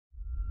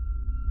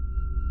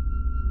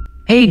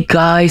Hey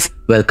guys,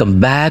 welcome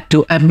back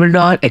to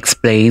Ambironaut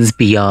Explains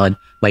Beyond.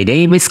 My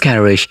name is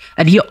Karryshh,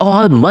 and you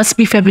all must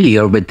be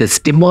familiar with this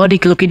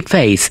demonic looking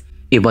face.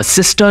 It was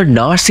Sister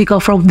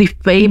Narsicaa from the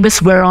famous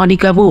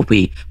Veronica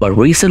movie, but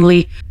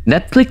recently,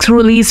 Netflix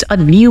released a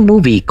new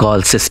movie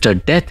called Sister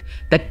Death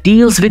that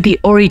deals with the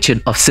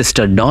origin of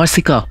Sister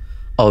Narsicaa.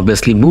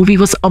 Obviously, movie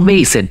was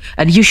amazing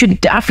and you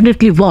should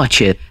definitely watch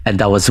it, and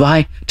that was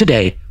why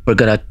today we're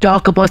gonna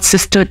talk about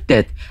Sister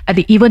Death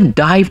and even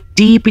dive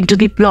deep into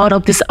the plot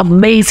of this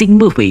amazing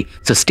movie,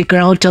 so stick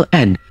around till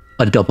end.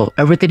 On top of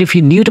everything, if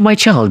you're new to my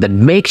channel,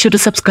 then make sure to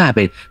subscribe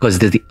it because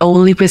this is the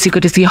only place you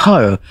get to see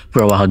horror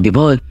from around the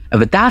world. And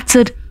with that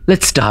said,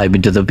 let's dive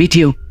into the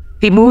video.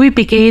 The movie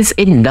begins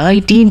in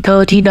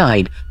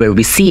 1939 where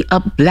we see a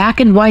black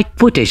and white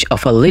footage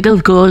of a little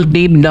girl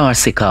named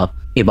Narsicaa.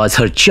 It was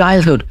her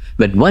childhood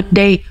when one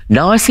day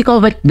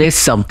Narsicaa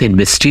witnessed something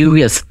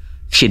mysterious.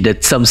 She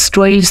did some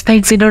strange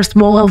things in her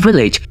small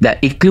village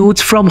that includes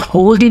from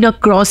holding a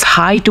cross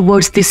high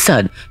towards the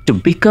sun to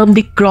become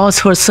the cross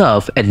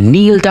herself and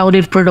kneel down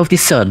in front of the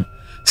sun.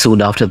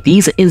 Soon after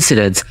these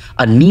incidents,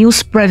 a news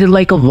spread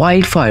like a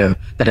wildfire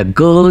that a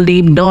girl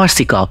named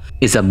Narsicaa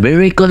is a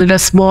miracle in a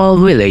small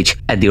village,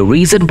 and the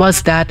reason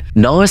was that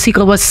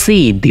Narsicaa was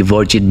seen the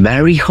Virgin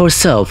Mary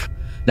herself.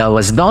 Now, it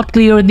was not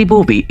clear in the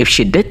movie if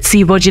she did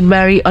see Virgin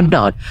Mary or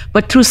not,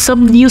 but through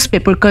some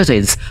newspaper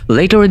cuttings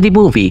later in the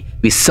movie,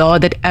 we saw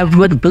that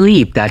everyone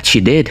believed that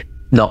she did.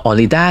 Not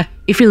only that,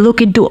 if you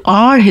look into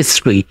our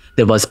history,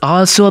 there was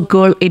also a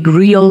girl in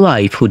real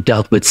life who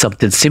dealt with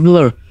something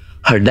similar.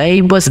 Her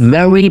name was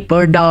Mary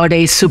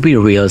Bernarde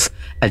Superiors,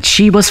 and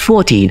she was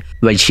 14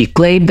 when she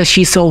claimed that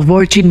she saw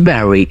Virgin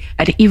Mary,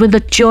 and even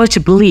the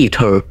church believed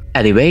her.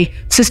 Anyway,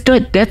 Sister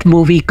Death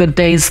movie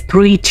contains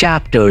 3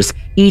 chapters,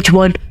 each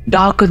one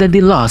darker than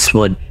the last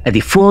one, and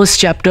the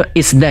first chapter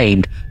is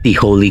named The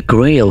Holy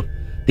Grail.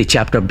 The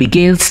chapter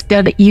begins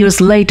 10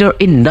 years later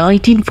in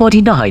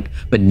 1949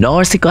 when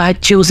Narsicaa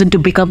had chosen to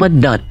become a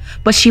nun,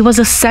 but she was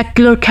a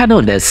secular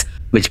canoness,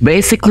 which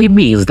basically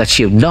means that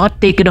she had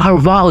not taken her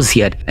vows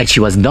yet and she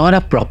was not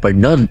a proper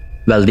nun.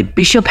 Well, the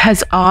bishop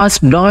has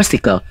asked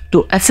Narsicaa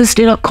to assist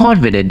in a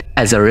convent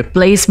as a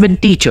replacement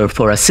teacher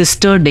for a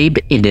sister named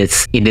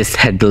Ines. Ines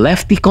had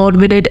left the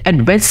convent,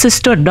 and when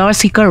Sister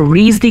Narsicaa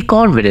reached the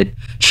convent,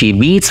 she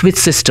meets with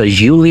Sister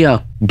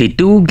Julia. The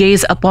two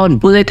gaze upon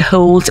bullet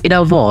holes in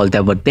a wall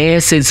that were there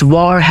since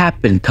war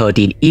happened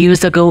 13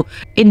 years ago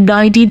in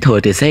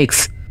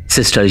 1936.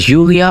 Sister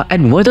Julia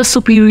and Mother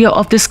Superior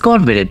of this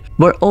convent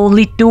were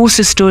only 2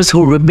 sisters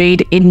who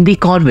remained in the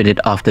convent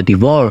after the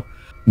war.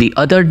 The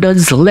other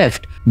nuns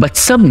left, but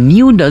some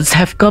new nuns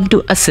have come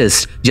to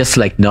assist, just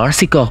like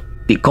Narsicaa.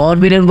 The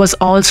convent was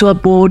also a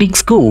boarding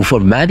school for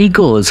many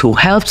girls who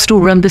helps to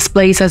run this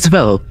place as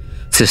well.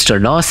 Sister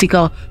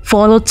Narsicaa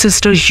followed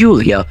Sister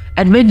Julia,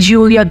 and when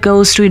Julia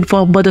goes to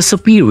inform Mother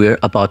Superior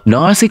about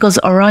Narsicaa's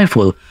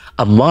arrival,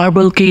 a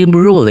marble came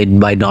rolling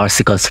by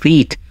Narsicaa's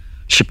feet.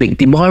 She picked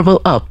the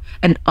marble up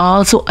and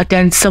also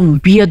attends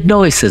some weird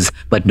noises,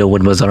 but no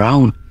one was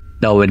around.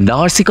 Now when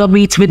Narsicaa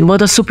meets with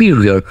Mother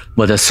Superior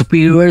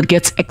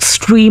gets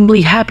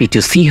extremely happy to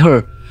see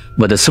her.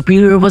 Mother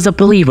Superior was a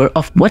believer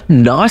of what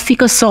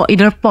Narsicaa saw in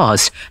her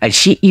past, and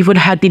she even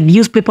had the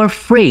newspaper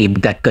frame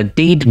that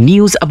contained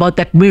news about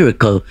that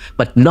miracle,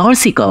 but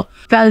Narsicaa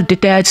felt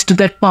detached to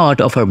that part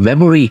of her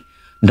memory.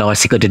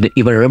 Narsicaa didn't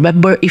even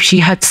remember if she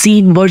had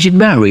seen Virgin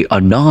Mary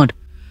or not.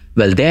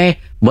 Well, there,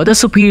 Mother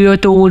Superior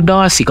told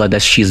Narsicaa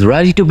that she's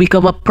ready to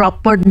become a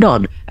proper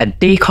nun and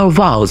take her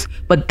vows,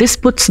 but this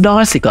puts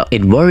Narsicaa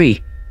in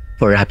worry.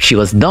 Perhaps she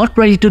was not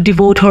ready to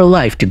devote her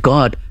life to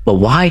God, but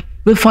why?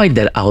 We'll find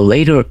that out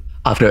later.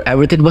 After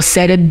everything was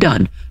said and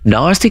done,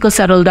 Narsicaa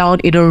settled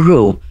down in her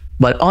room,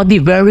 but on the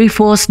very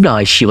first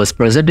night she was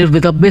presented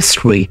with a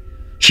mystery.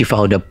 She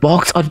found a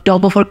box on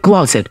top of her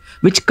closet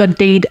which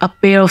contained a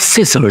pair of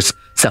scissors,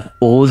 some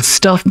old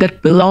stuff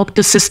that belonged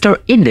to Sister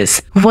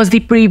Ines, who was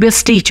the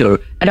previous teacher,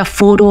 and a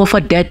photo of a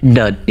dead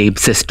nun named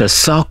Sister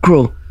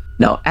Sacro.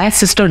 Now, as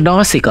Sister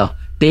Narsicaa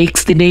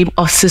takes the name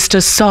of Sister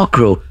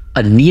Sacro,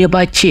 a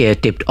nearby chair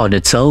tipped on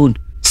its own.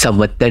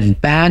 Someone then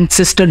banged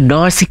Sister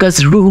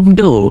Narsicaa's room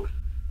door,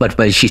 but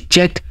when she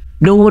checked,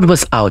 no one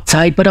was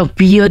outside but a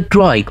weird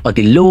drawing on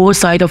the lower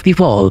side of the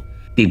wall.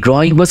 The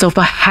drawing was of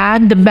a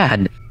hand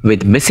man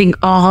with missing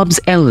arms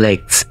and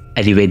legs.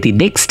 Anyway, the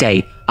next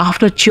day,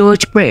 after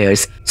church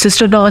prayers,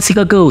 Sister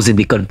Narsicaa goes in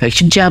the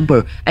confession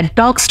chamber and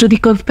talks to the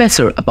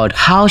confessor about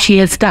how she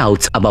has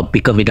doubts about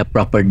becoming a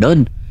proper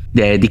nun.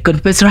 There, the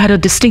confessor had a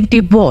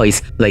distinctive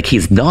voice like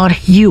he's not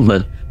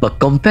human, but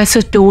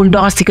confessor told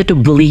Narsicaa to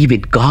believe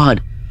in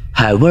God.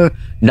 However,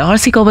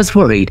 Narsicaa was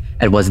worried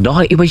and was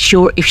not even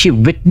sure if she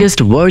witnessed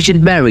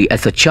Virgin Mary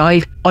as a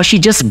child or she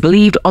just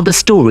believed on the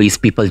stories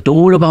people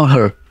told about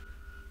her.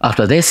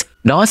 After this,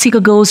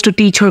 Narsicaa goes to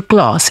teach her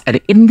class,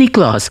 and in the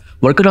class,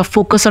 we're gonna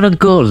focus on a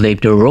girl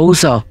named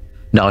Rosa.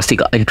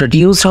 Narsicaa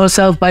introduced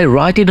herself by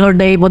writing her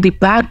name on the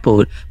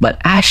blackboard, but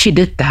as she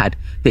did that,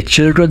 the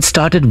children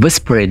started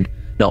whispering.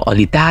 Not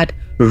only that,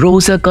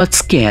 Rosa got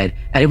scared,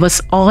 and it was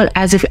all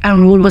as if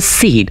everyone was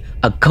seeing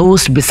a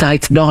ghost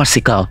besides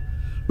Narsicaa.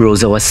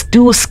 Rosa was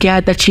too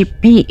scared that she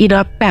peed in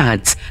her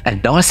pants,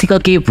 and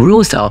Narsicaa gave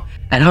Rosa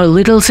and her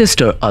little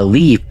sister a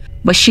leave,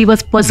 but she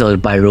was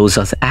puzzled by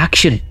Rosa's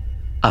action.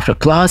 After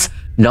class,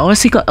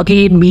 Narsicaa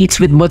again meets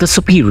with Mother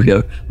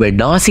Superior, where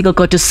Narsicaa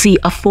got to see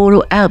a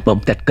photo album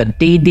that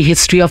contained the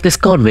history of this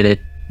convent.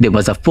 There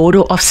was a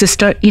photo of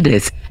Sister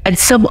Ines and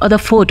some other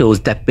photos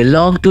that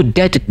belonged to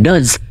dead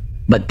nuns,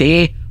 but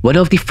one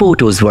of the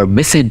photos were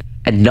missing,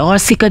 and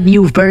Narsicaa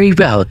knew very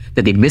well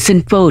that the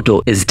missing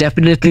photo is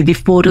definitely the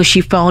photo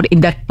she found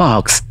in that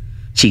box.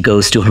 She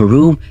goes to her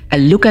room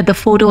and look at the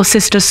photo of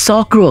Sister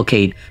Sakura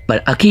again,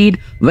 but again,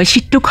 when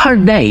she took her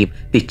name,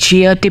 the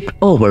chair tipped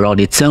over on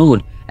its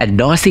own, and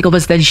Narsicaa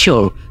was then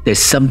sure there's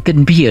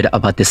something weird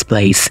about this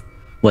place.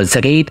 Once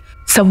again,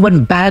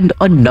 someone banged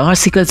on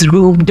Narsicaa's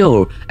room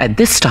door, and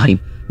this time,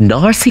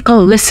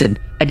 Narsicaa listened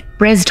and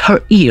pressed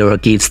her ear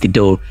against the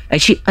door,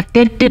 and she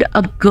attended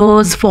a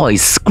girl's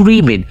voice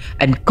screaming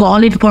and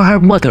calling for her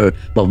mother.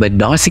 But when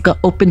Narsicaa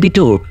opened the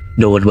door,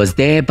 no one was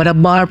there but a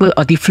marble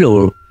on the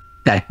floor.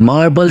 That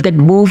marble then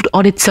moved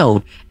on its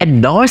own,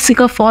 and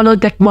Narsicaa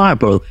followed that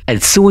marble,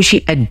 and soon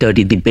she entered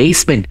in the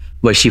basement,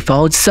 where she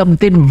found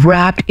something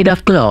wrapped in a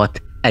cloth,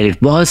 and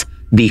it was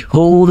the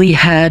holy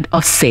hand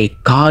of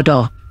Saint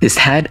Carda. This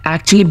hand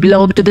actually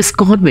belonged to this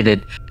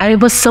convent, and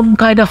it was some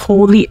kind of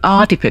holy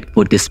artifact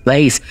for this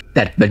place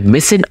that went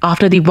missing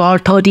after the war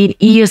 13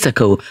 years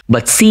ago.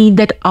 But seeing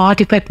that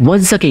artifact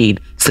once again,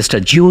 Sister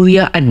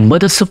Julia and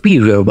Mother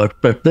Superior were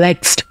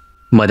perplexed.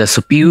 Mother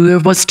Superior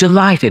was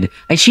delighted,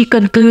 and she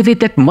concluded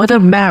that Mother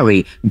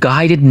Mary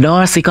guided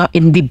Narsicaa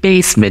in the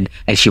basement,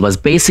 and she was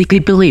basically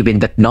believing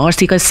that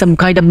Narsicaa is some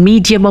kind of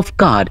medium of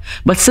God,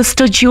 but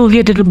Sister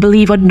Julia didn't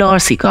believe on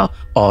Narsicaa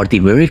or the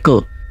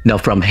miracle. Now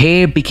from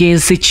here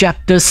begins the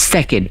chapter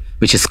 2nd,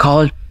 which is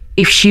called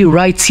If She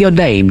Writes Your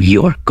Name,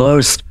 You're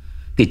Cursed.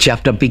 The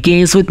chapter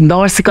begins with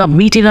Narsicaa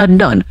meeting a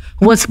nun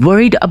who was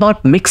worried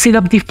about mixing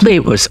up the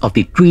flavors of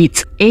the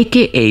treats,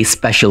 aka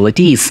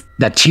specialties,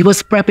 that she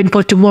was prepping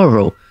for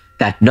tomorrow.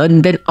 That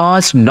nun then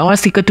asked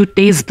Narsicaa to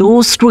taste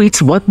those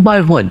treats one by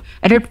one,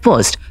 and at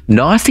first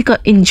Narsicaa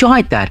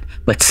enjoyed that,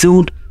 but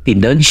soon the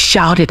nun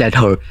shouted at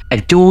her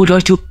and told her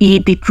to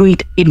eat the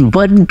treat in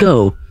one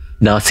go.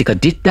 Narsicaa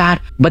did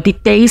that, but the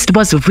taste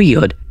was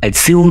weird, and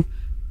soon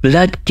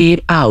blood came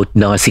out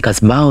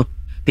Narsicaa's mouth.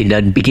 The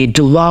nun began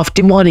to laugh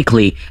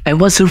demonically and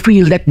was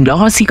revealed that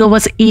Narsicaa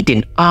was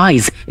eating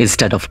eyes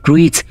instead of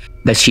treats,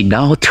 that she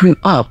now threw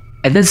up,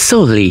 and then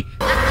slowly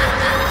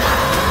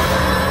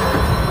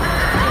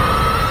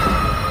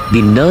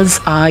the nun's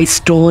eyes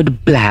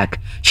turned black.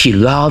 She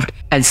laughed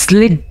and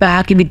slid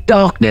back in the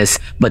darkness,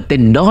 but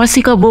then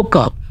Narsicaa woke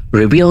up,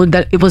 revealing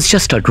that it was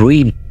just a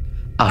dream.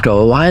 After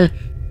a while,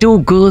 two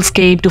girls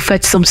came to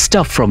fetch some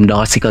stuff from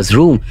Narsicaa's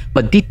room,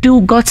 but the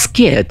two got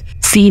scared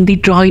seeing the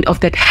drawing of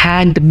that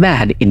hand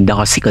man in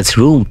Narsicaa's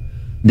room.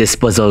 This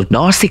puzzled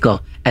Narsicaa,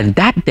 and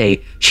that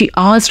day she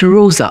asked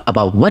Rosa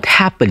about what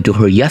happened to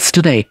her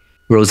yesterday.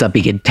 Rosa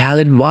began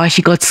telling why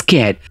she got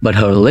scared, but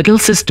her little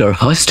sister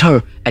hushed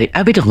her, and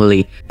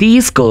evidently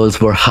these girls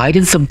were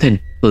hiding something.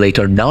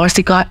 Later,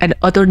 Narsicaa and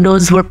other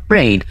nuns were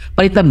praying,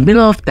 but in the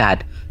middle of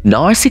that,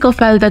 Narsicaa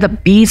felt that the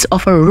beads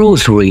of her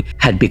rosary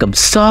had become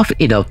soft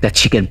enough that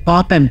she can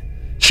pop him.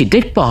 She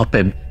did pop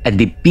him, and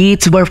the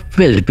beads were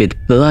filled with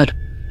blood.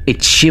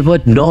 It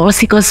shivered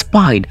Narsicaa's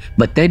spine,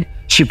 but then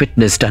she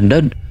witnessed a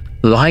nun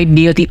lying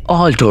near the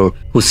altar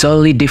who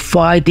suddenly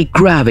defied the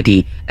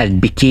gravity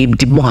and became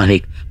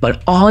demonic.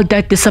 But all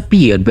that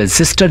disappeared when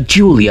Sister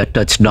Julia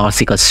touched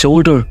Narsicaa's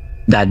shoulder.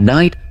 That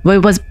night, when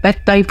it was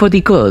bedtime for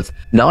the girls,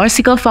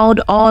 Narsicaa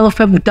found all of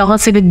them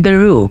dancing in the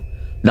room.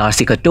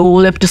 Narsicaa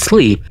told them to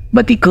sleep,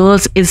 but the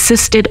girls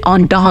insisted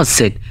on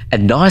dancing,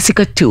 and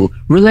Narsicaa too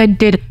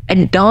relented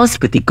and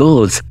danced with the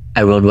girls.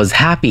 Everyone was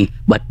happy,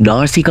 but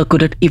Narsicaa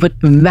couldn't even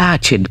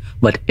imagine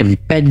what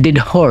impending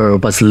horror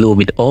was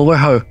looming over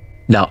her.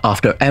 Now,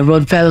 after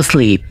everyone fell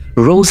asleep,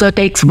 Rosa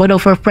takes one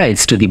of her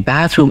friends to the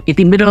bathroom in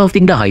the middle of the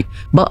night,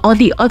 but on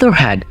the other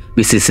hand,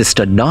 we see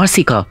Sister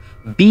Narsicaa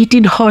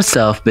beating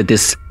herself with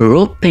this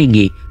rope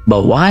thingy.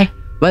 But why?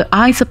 Well,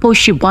 I suppose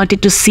she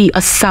wanted to see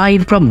a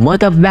sign from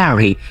Mother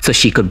Mary so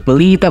she could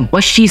believe that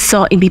what she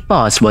saw in the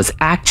past was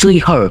actually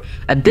her,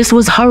 and this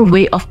was her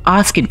way of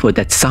asking for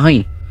that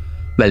sign.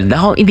 Well,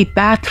 now in the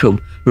bathroom,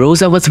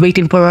 Rosa was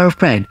waiting for her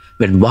friend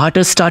when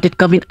water started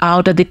coming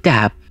out of the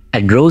tap,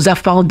 and Rosa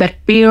found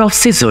that pair of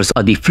scissors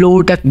on the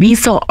floor that we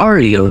saw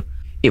earlier.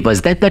 It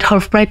was then that her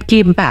friend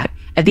came back,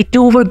 and the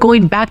two were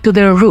going back to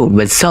their room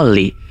when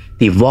suddenly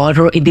the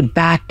water in the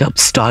bathtub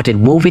started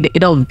moving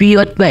in a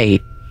weird way.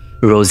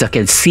 Rosa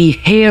can see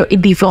hair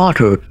in the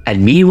water,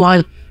 and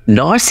meanwhile,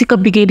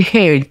 Narsicaa began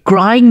hearing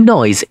crying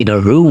noise in her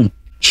room.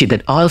 She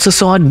then also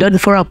saw a nun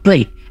for a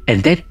plate,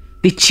 and then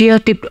the chair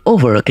tipped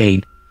over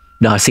again.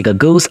 Narsika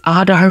goes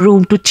out of her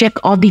room to check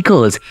on the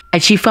girls,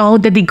 and she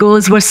found that the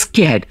girls were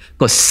scared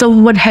because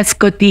someone has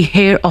cut the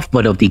hair of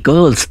one of the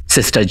girls.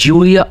 Sister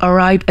Julia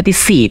arrived at the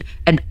scene,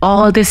 and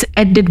all this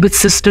ended with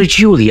Sister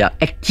Julia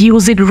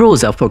accusing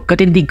Rosa for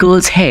cutting the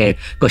girl's hair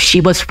because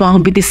she was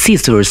found with the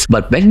scissors.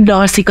 But when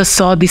Narsika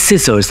saw the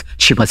scissors,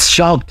 she was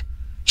shocked.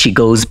 She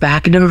goes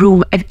back in her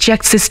room and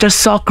checks Sister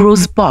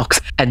Socro's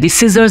box, and the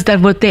scissors that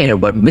were there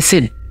were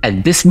missing.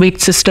 And this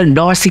made Sister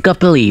Narsika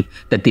believe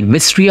that the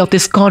mystery of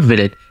this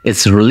convent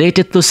is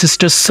related to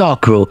Sister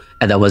Socro,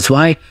 and that was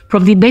why,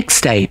 from the next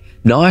day,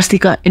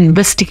 Narsika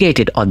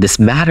investigated on this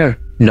matter.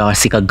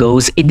 Narsika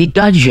goes in the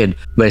dungeon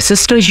where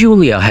Sister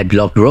Julia had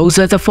locked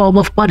Rosa as a form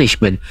of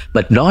punishment,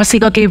 but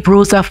Narsika gave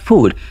Rosa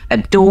food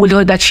and told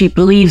her that she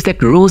believes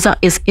that Rosa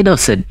is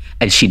innocent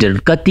and she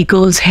didn't cut the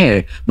girl's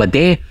hair. But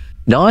there,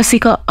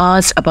 Narsika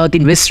asked about the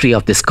mystery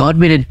of this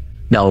convent.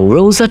 Now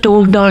Rosa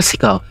told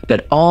Narsika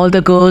that all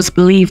the girls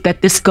believe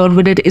that this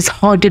convent is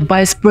haunted by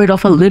a spirit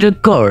of a little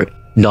girl.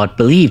 Not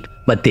believed,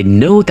 but they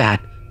know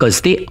that because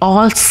they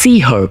all see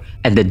her,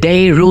 and the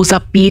day Rosa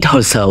beat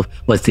herself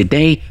was the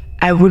day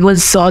everyone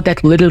saw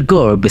that little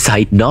girl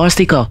beside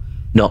Narsika.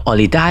 Not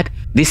only that,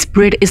 the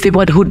spirit is the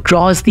one who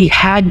draws the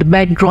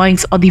handmade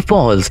drawings on the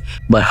walls,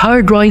 but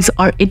her drawings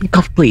are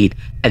incomplete,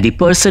 and the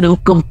person who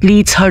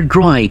completes her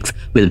drawings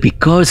will be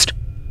cursed.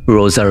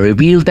 Rosa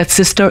revealed that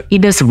Sister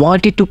Ines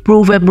wanted to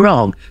prove him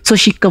wrong, so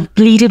she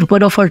completed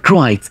one of her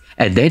drawings,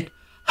 and then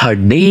her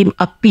name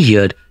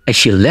appeared and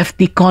she left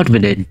the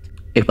convent.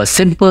 It was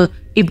simple: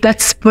 if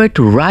that spirit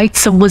writes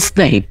someone's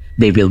name,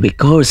 they will be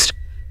cursed.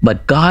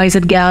 But guys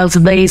and gals,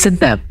 theys and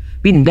them,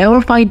 we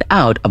never find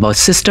out about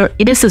Sister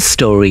Ines'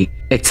 story.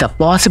 It's a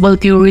possible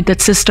theory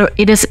that Sister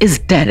Ines is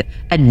dead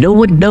and no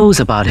one knows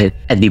about it,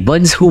 and the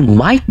ones who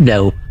might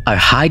know are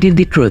hiding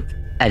the truth.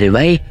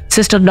 Anyway,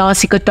 Sister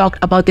Narsika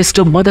talked about this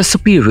to Mother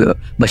Superior,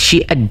 but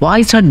she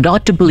advised her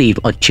not to believe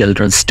on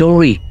children's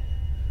story.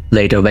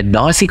 Later, when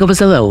Narsika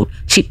was alone,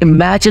 she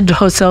imagined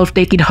herself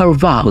taking her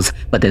vows,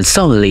 but then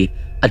suddenly,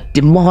 a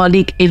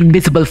demonic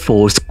invisible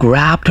force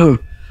grabbed her.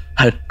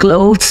 Her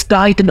clothes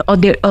tightened on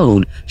their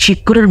own, she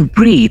couldn't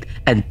breathe,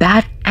 and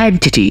that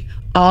entity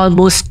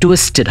almost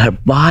twisted her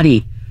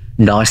body.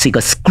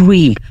 Narsika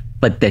screamed,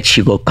 but then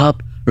she woke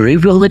up,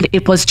 revealing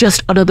it was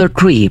just another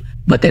dream.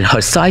 But then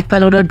her sight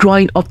fell on a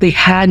drawing of the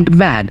hanged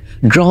man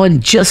drawn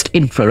just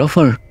in front of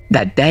her.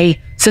 That day,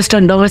 Sister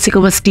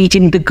Narsika was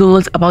teaching the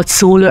girls about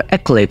solar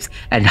eclipse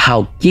and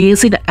how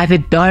gazing at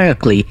it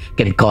directly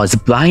can cause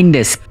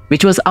blindness,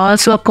 which was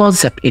also a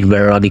concept in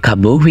Veronica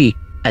movie.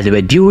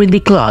 Anyway, during the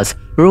class,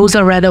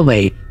 Rosa ran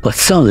away, but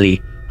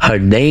suddenly her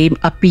name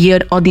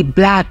appeared on the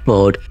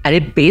blackboard, and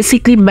it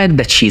basically meant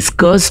that she's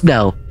cursed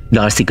now.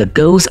 Narsika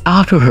goes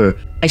after her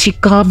and she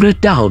calmed her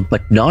down,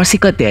 but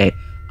Narsika there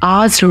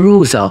asked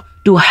Rosa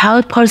to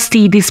help her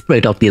see the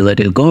spirit of the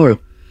little girl.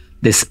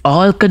 This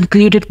all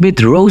concluded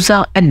with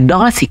Rosa and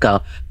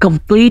Narsika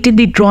completing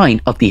the drawing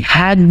of the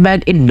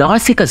handman in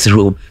Narsika's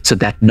room so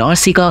that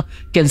Narsika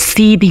can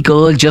see the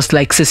girl just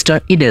like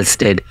Sister Ines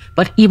did.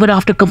 But even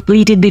after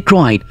completing the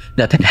drawing,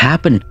 nothing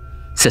happened.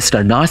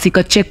 Sister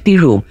Narsika checked the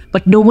room,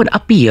 but no one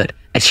appeared,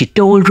 and she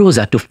told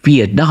Rosa to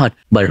fear not,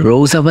 but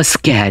Rosa was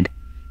scared.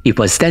 It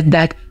was then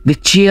that the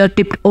chair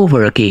tipped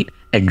over again,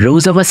 and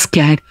Rosa was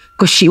scared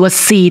because she was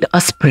seeing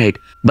a spirit,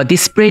 but the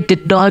spirit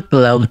did not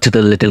belong to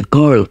the little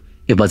girl.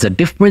 It was a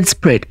different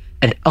spirit,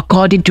 and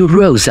according to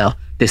Rosa,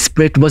 the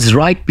spirit was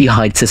right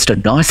behind Sister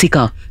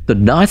Narsika, though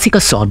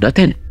Narsika saw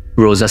nothing.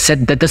 Rosa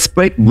said that the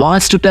spirit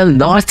wants to tell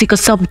Narsika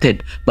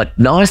something, but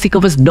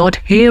Narsika was not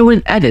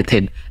hearing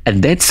anything,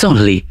 and then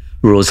suddenly,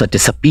 Rosa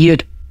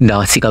disappeared.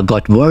 Narsika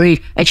got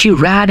worried and she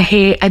ran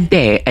here and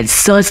there and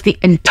searched the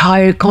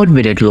entire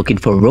convent looking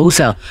for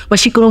Rosa, but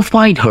she couldn't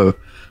find her.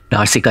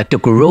 Narsika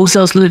took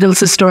Rosa's little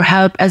sister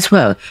help as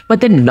well,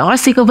 but then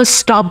Narsika was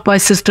stopped by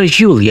Sister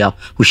Julia,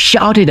 who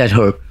shouted at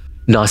her.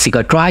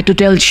 Narsika tried to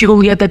tell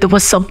Julia that there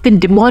was something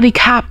demonic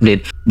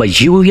happening, but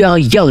Julia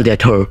yelled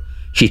at her.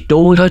 She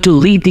told her to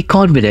leave the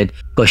convent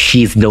because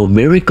she's no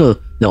miracle.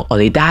 Not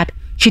only that,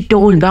 she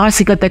told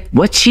Narsika that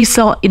what she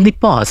saw in the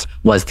past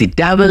was the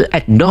devil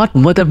and not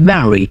Mother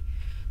Mary.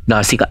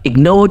 Narsika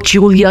ignored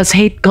Julia's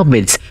hate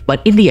comments,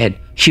 but in the end,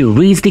 she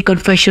reached the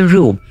confession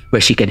room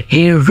where she can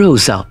hear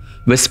Rosa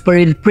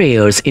whispering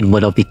prayers in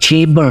one of the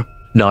chamber.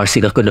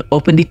 Narsika couldn't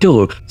open the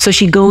door, so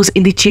she goes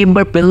in the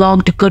chamber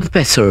belonged to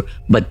Confessor,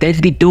 but then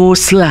the door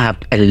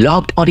slammed and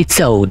locked on its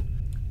own.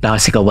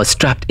 Narsika was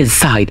trapped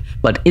inside,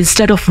 but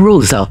instead of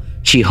Rosa,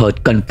 she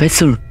heard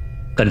Confessor.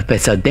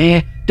 Confessor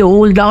there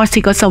told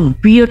Narsika some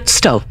weird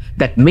stuff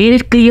that made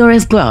it clear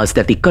as glass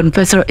that the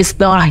Confessor is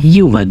not a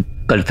human.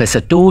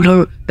 Confessor told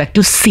her that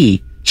to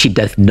see, she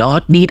does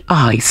not need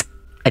eyes.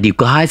 And you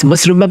guys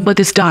must remember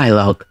this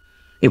dialogue.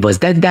 It was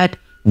then that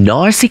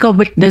Narsika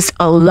witnessed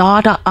a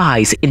lot of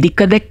eyes in the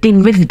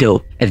connecting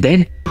window, and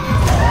then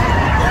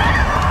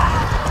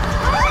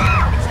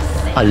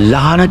a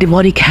lot of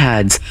demonic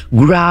hands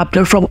grabbed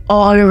her from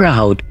all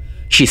around.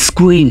 She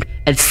screamed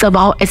and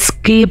somehow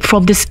escaped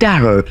from this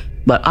terror,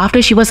 but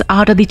after she was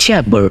out of the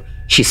chamber,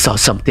 she saw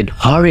something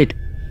horrid.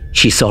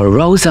 She saw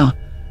Rosa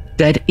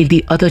dead in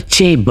the other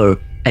chamber,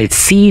 and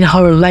seeing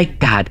her like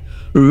that,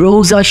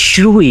 Rosa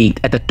shrieked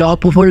at the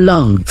top of her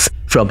lungs.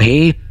 From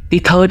here, the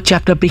third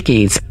chapter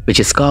begins, which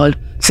is called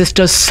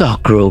Sister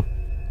Sorrow.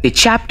 The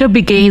chapter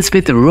begins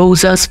with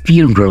Rosa's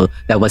funeral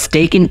that was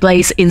taking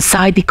place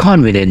inside the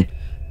convent.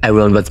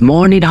 Everyone was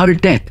mourning her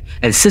death,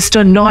 and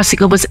Sister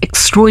Nausicaa was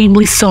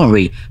extremely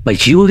sorry, but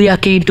Julia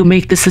came to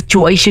make the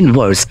situation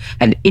worse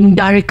and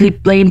indirectly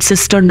blamed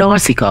Sister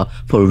Nausicaa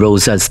for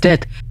Rosa's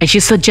death, and she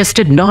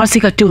suggested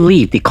Nausicaa to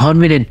leave the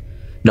convent.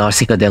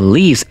 Nausicaa then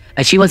leaves,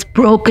 and she was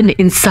broken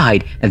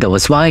inside, and that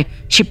was why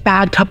she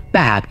packed her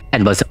bag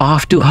and was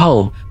off to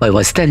home. But it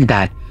was then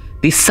that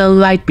the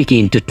sunlight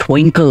began to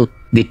twinkle.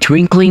 The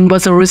twinkling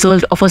was a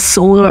result of a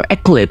solar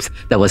eclipse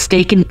that was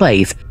taking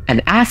place,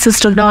 and as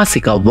Sister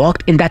Nausicaa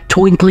walked in that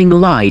twinkling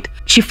light,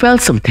 she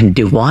felt something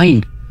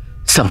divine,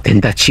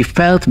 something that she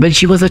felt when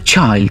she was a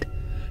child.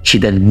 She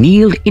then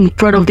kneeled in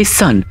front of the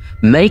sun,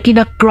 making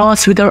a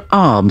cross with her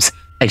arms,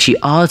 and she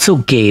also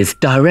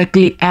gazed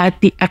directly at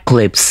the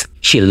eclipse.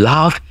 She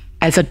laughed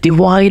as a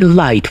divine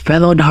light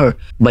fell on her,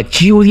 but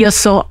Julia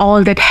saw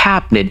all that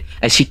happening,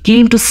 and she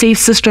came to save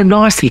Sister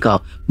Nausicaa.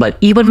 But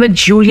even when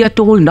Julia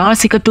told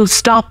Nausicaa to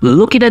stop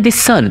looking at the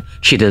sun,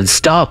 she didn't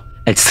stop,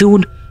 and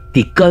soon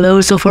the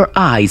colors of her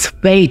eyes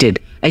faded,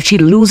 and she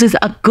loses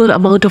a good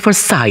amount of her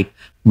sight.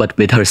 But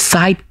with her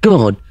sight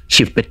gone,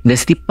 she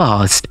witnessed the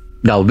past.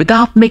 Now,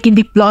 without making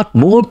the plot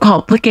more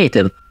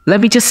complicated,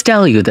 let me just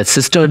tell you that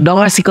Sister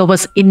Nausicaa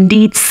was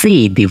indeed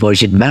seeing the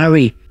Virgin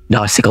Mary.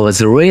 Nausicaa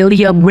was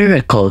really a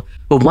miracle,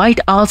 who might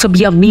also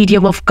be a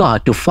medium of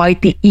God to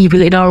fight the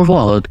evil in our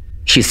world.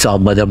 She saw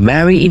Mother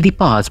Mary in the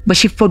past, but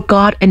she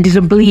forgot and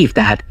didn't believe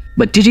that.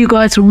 But did you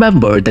guys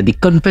remember that the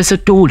confessor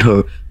told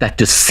her that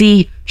to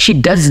see, she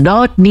does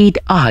not need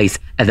eyes,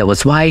 and that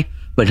was why,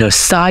 when her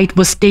sight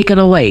was taken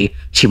away,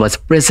 she was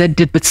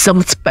presented with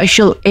some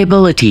special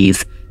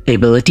abilities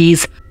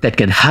that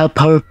can help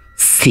her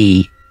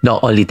see.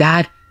 Not only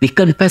that, the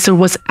confessor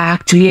was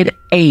actually an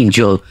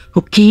angel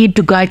who came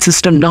to guide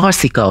Sister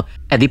Nausicaa,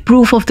 and the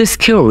proof of this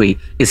theory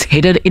is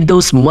hidden in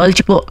those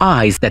multiple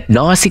eyes that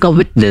Nausicaa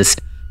witnessed,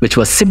 which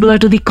was similar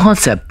to the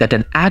concept that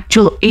an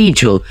actual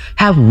angel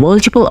have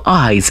multiple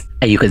eyes,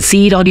 and you can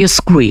see it on your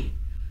screen.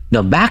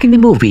 Now back in the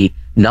movie,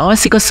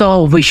 Nausicaa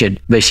saw a vision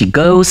where she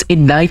goes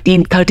in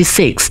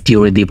 1936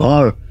 during the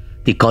war.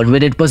 The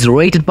convent was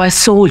raided by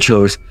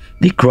soldiers,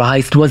 the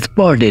Christ was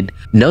burning,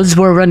 nuns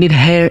were running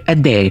here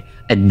and there,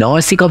 and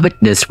Nausicaa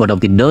witnessed one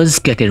of the nuns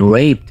getting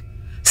raped.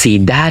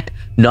 Seeing that,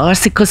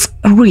 Nausicaa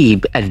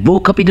screamed and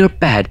woke up in her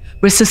bed,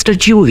 where Sister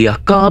Julia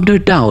calmed her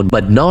down.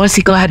 But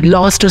Nausicaa had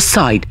lost her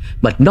sight,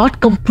 but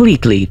not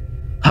completely.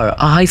 Her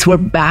eyes were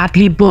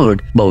badly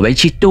burned, but when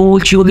she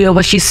told Julia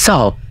what she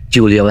saw,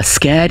 Julia was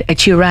scared and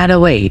she ran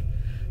away.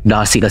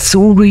 Nausicaa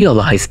soon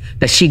realized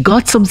that she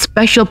got some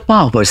special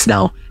powers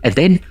now, and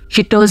then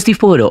she turns the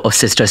photo of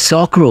Sister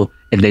Sorrow,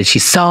 and then she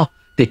saw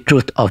the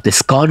truth of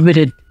this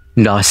convent.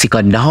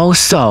 Nausicaa now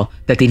saw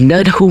that the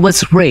nun who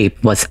was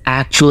raped was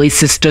actually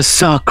Sister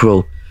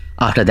Sorrow.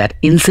 After that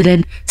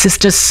incident,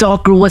 Sister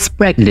Sorrow was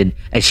pregnant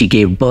and she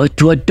gave birth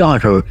to a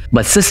daughter,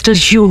 but Sister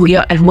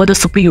Julia and Mother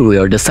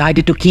Superior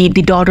decided to keep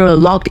the daughter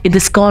locked in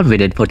this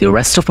convent for the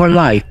rest of her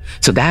life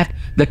so that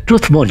the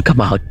truth won't come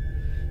out.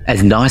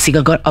 As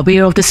Nausicaa got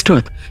aware of this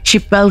truth, she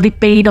felt the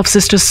pain of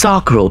Sister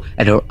Sorrow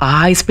and her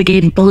eyes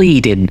began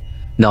bleeding.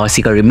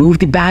 Nausicaa removed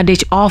the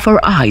bandage off her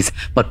eyes,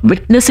 but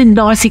witnessing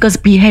Nausicaa's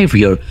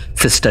behavior,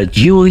 Sister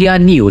Julia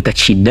knew that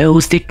she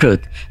knows the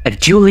truth, and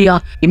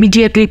Julia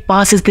immediately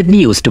passes the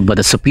news to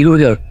Mother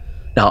Superior.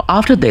 Now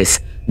after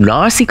this,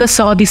 Nausicaa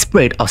saw the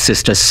spirit of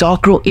Sister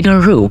Sorrow in her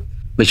room,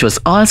 which was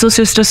also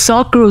Sister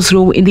Sorrow's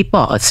room in the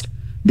past.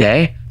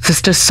 There,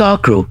 Sister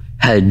Sorrow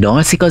held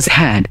Nausicaa's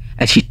hand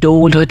and she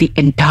told her the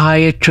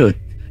entire truth.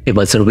 It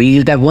was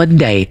revealed that one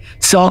day,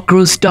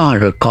 Sorrow's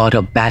daughter caught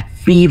a bad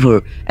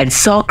fever, and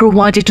Sorrow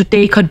wanted to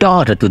take her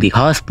daughter to the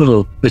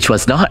hospital, which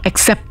was not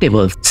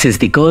acceptable since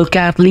the girl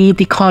can't leave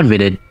the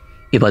convent.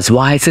 It was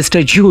why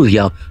Sister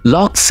Julia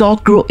locked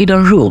Sorrow in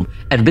her room,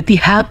 and with the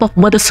help of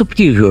Mother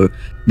Superior,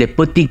 they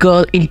put the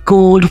girl in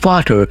cold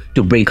water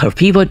to bring her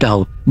fever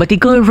down, but the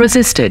girl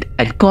resisted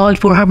and called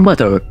for her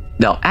mother.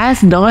 Now,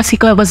 as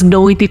Nausicaa was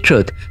knowing the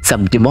truth,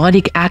 some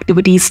demonic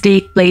activities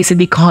take place in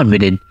the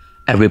convent.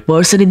 Every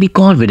person in the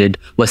convent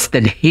was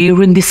then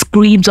hearing the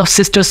screams of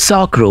Sister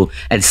Sorrow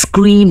and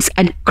screams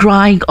and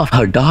crying of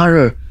her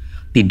daughter.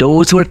 The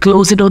doors were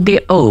closing on their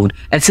own,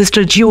 and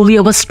Sister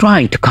Julia was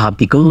trying to calm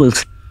the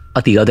girls.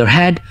 On the other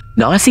hand,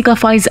 Nausicaa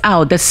finds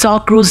out that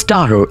Sorrow's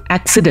daughter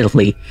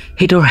accidentally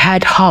hit her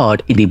head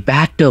hard in the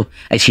bathtub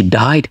and she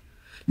died.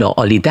 Not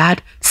only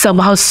that,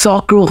 somehow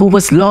Sorrow, who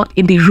was locked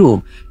in the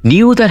room,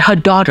 knew that her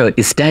daughter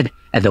is dead,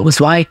 and that was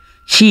why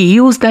she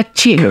used that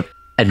chair,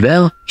 and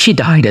well, she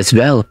died as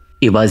well.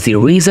 It was the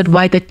reason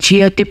why the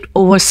chair tipped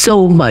over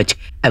so much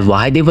and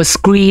why there were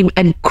scream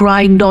and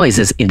crying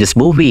noises in this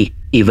movie.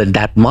 Even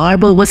that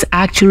marble was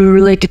actually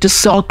related to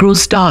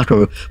Sorrow's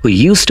daughter, who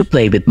used to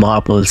play with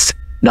marbles.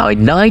 Now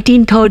in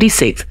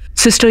 1936,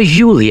 Sister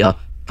Julia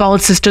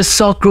found Sister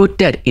Sakura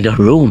dead in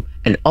her room,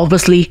 and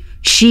obviously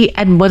she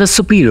and Mother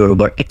Superior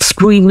were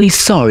extremely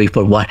sorry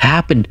for what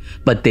happened,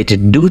 but they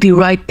didn't do the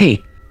right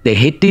thing. They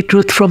hid the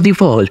truth from the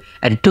world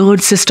and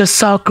turned Sister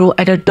Sakura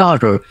and her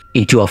daughter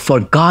into a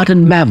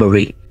forgotten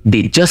memory.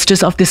 The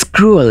justice of this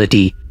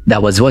cruelty,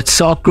 that was what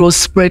Sakura's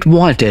spirit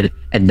wanted,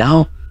 and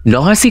now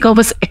Nausicaa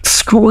was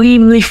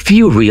extremely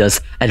furious,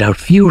 and her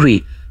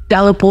fury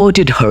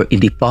teleported her in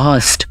the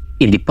past.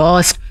 In the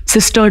past,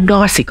 Sister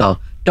Nausicaa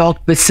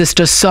talked with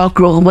Sister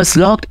Sakura, who was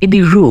locked in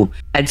the room,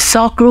 and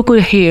Sakura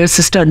could hear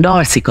Sister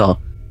Nausicaa.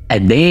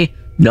 And then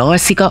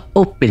Nausicaa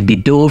opened the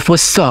door for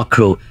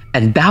Sakura,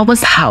 and that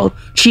was how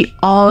she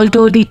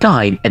altered the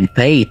time and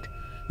fate.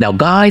 Now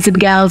guys and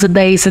gals and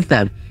days and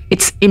them,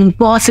 it's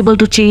impossible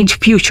to change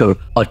future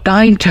or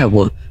time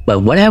travel, but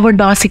whatever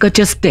Nausicaa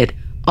just did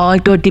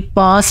altered the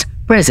past,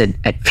 present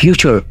and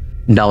future.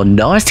 Now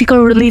Nausicaa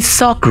released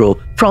Sakura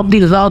from the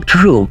locked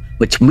room,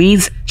 which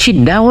means she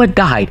never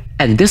died,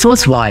 and this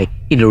was why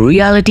in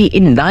reality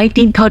in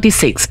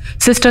 1936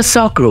 Sister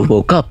Sakura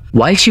woke up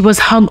while she was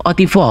hung on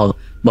the wall.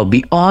 But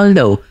we all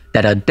know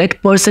that a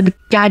dead person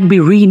can be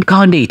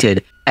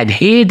reincarnated, and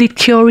here the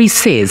theory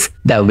says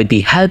that with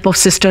the help of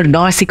Sister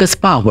Nausicaa's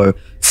power,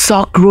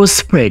 Sakura's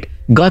spirit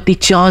got the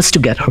chance to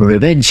get her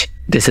revenge.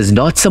 This is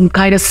not some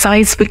kind of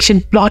science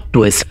fiction plot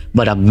twist,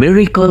 but a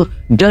miracle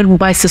done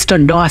by Sister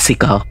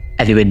Nausicaa.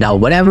 Anyway, now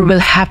whatever will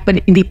happen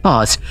in the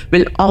past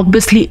will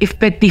obviously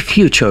affect the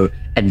future,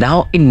 and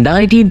now in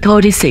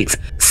 1936,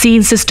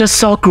 seeing Sister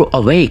Sakura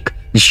awake,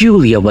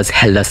 Julia was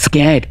hella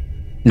scared.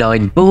 Now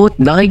in both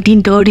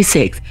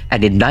 1936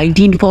 and in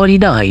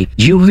 1949,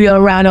 Julia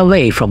ran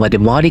away from her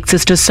demonic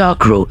sister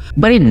Sakura,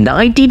 but in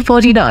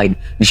 1949,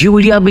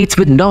 Julia meets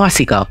with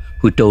Nausicaa,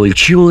 who told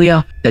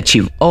Julia that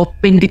she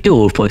opened the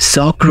door for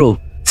Sakura.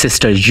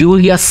 Sister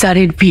Julia sat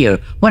in fear.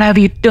 "What have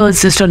you done,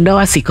 Sister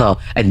Nausicaa?"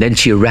 And then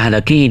she ran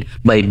again.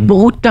 But in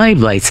both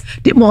timelines,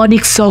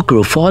 demonic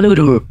Sakura followed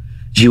her.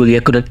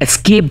 Julia couldn't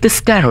escape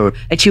this terror,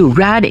 and she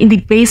ran in the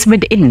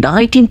basement in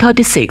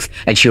 1936,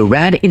 and she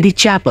ran in the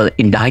chapel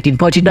in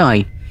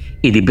 1949.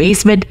 In the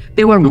basement,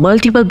 there were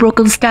multiple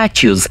broken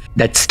statues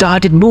that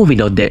started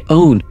moving on their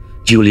own.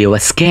 Julia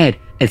was scared,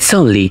 and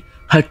suddenly,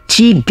 her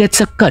cheek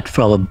gets a cut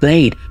from a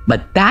blade,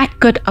 but that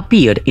cut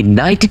appeared in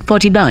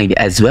 1949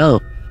 as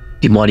well.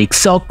 Demonic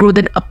Sakura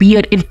then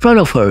appeared in front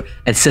of her,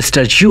 and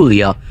Sister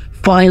Julia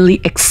finally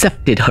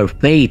accepted her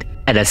fate,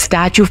 and a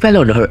statue fell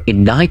on her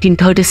in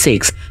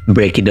 1936,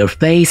 breaking her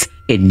face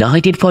in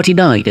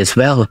 1949 as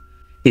well.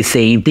 The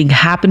same thing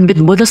happened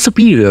with Mother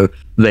Superior,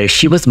 where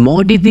she was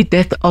mourning the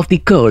death of the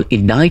girl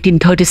in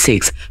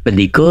 1936 when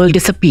the girl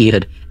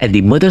disappeared, and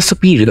the Mother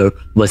Superior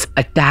was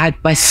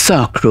attacked by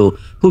Sakura,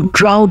 who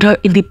drowned her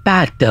in the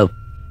bathtub.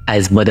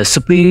 As Mother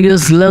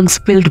Superior's lungs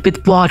filled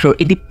with water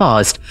in the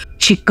past,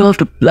 she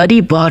coughed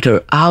bloody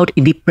water out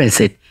in the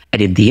present,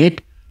 and in the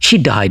end, she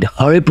died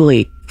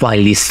horribly.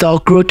 Finally,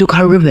 Sakura took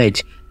her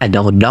revenge, and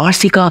now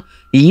Nausicaa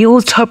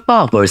used her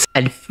powers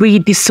and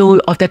freed the soul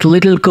of that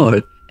little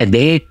girl. And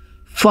then,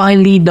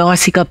 finally,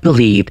 Nausicaa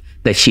believed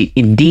that she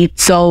indeed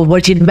saw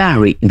Virgin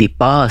Mary in the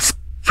past.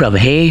 From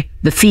here,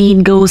 the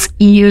scene goes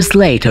years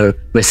later,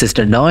 where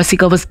Sister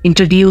Nausicaa was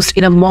introduced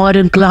in a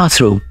modern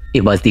classroom.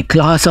 It was the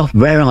class of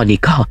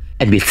Veronica,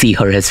 and we see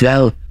her as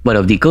well. One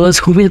of the girls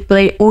who will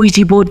play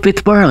Ouija board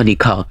with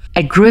Veronica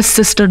addressed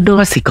Sister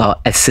Nausicaa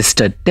as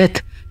Sister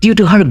Death due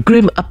to her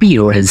grim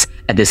appearance,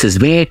 and this is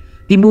where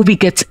the movie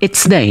gets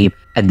its name,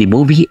 and the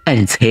movie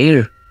ends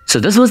here. So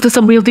this was the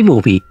summary of the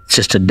movie,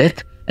 Sister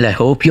Death, and I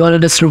hope you all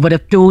understood what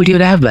I've told you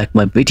and have liked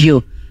my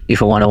video. If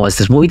you want to watch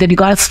this movie, then you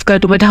gotta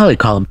subscribe to my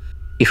Telegram.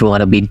 If you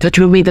want to be in touch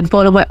with me, then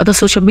follow my other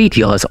social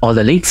medias. All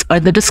the links are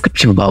in the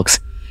description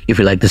box. If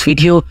you like this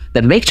video,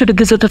 then make sure to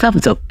give it a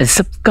thumbs up and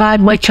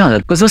subscribe my channel,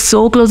 because we're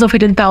so close of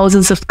hitting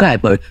 1,000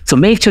 subscribers. So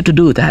make sure to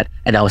do that,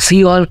 and I'll see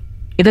you all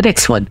in the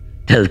next one.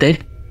 Till then,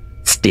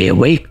 stay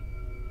awake,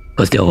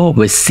 because they'll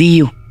always see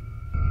you.